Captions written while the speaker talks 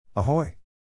Ahoy!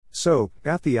 So,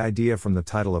 got the idea from the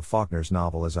title of Faulkner's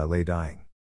novel as I lay dying.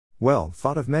 Well,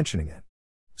 thought of mentioning it.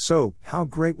 So, how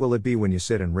great will it be when you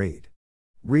sit and read?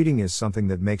 Reading is something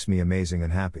that makes me amazing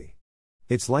and happy.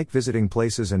 It's like visiting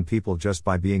places and people just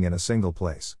by being in a single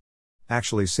place.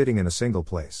 Actually sitting in a single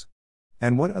place.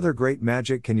 And what other great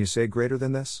magic can you say greater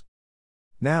than this?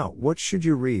 Now, what should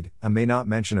you read? I may not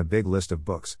mention a big list of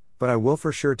books, but I will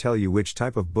for sure tell you which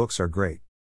type of books are great.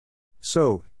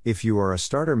 So, if you are a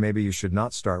starter, maybe you should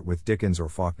not start with Dickens or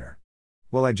Faulkner.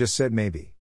 Well, I just said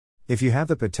maybe. If you have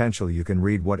the potential, you can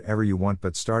read whatever you want,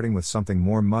 but starting with something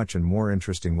much more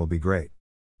interesting will be great.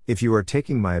 If you are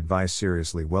taking my advice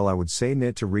seriously, well, I would say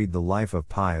to read The Life of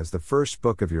Pi as the first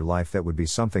book of your life. That would be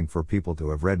something for people to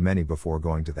have read many before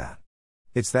going to that.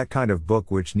 It's that kind of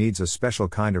book which needs a special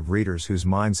kind of readers whose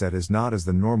mindset is not as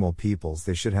the normal people's.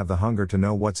 They should have the hunger to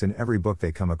know what's in every book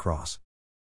they come across.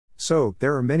 So,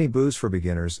 there are many boos for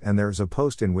beginners, and there's a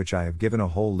post in which I have given a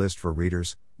whole list for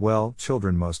readers, well,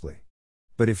 children mostly.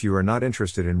 But if you are not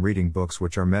interested in reading books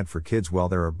which are meant for kids, well,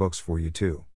 there are books for you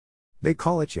too. They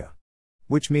call it YA,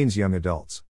 which means young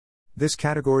adults. This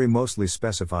category mostly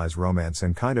specifies romance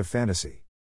and kind of fantasy.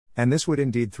 And this would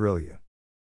indeed thrill you.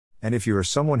 And if you are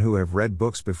someone who have read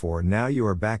books before, now you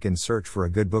are back in search for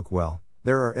a good book, well,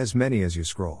 there are as many as you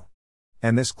scroll.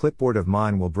 And this clipboard of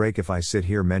mine will break if I sit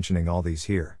here mentioning all these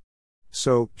here.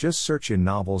 So, just search in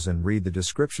novels and read the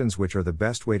descriptions, which are the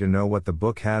best way to know what the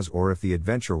book has or if the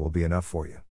adventure will be enough for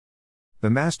you. The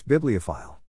Masked Bibliophile.